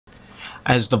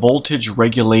As the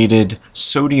voltage-regulated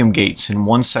sodium gates in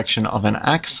one section of an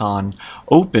axon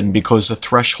open because the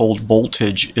threshold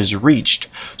voltage is reached,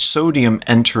 sodium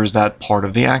enters that part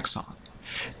of the axon.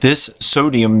 This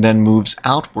sodium then moves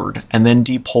outward and then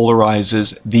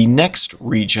depolarizes the next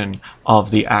region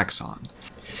of the axon.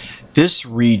 This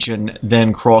region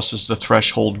then crosses the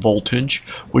threshold voltage,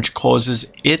 which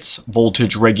causes its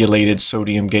voltage-regulated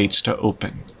sodium gates to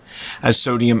open. As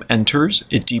sodium enters,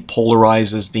 it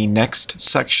depolarizes the next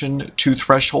section to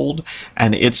threshold,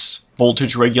 and its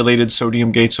voltage-regulated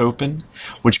sodium gates open,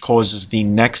 which causes the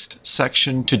next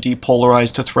section to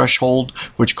depolarize to threshold,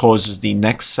 which causes the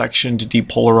next section to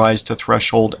depolarize to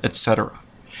threshold, etc.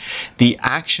 The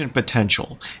action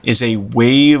potential is a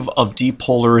wave of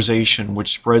depolarization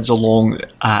which spreads along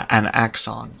an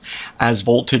axon. As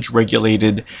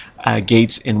voltage-regulated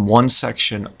gates in one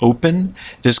section open,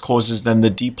 this causes then the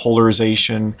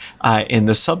depolarization in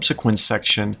the subsequent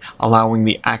section, allowing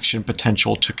the action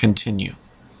potential to continue.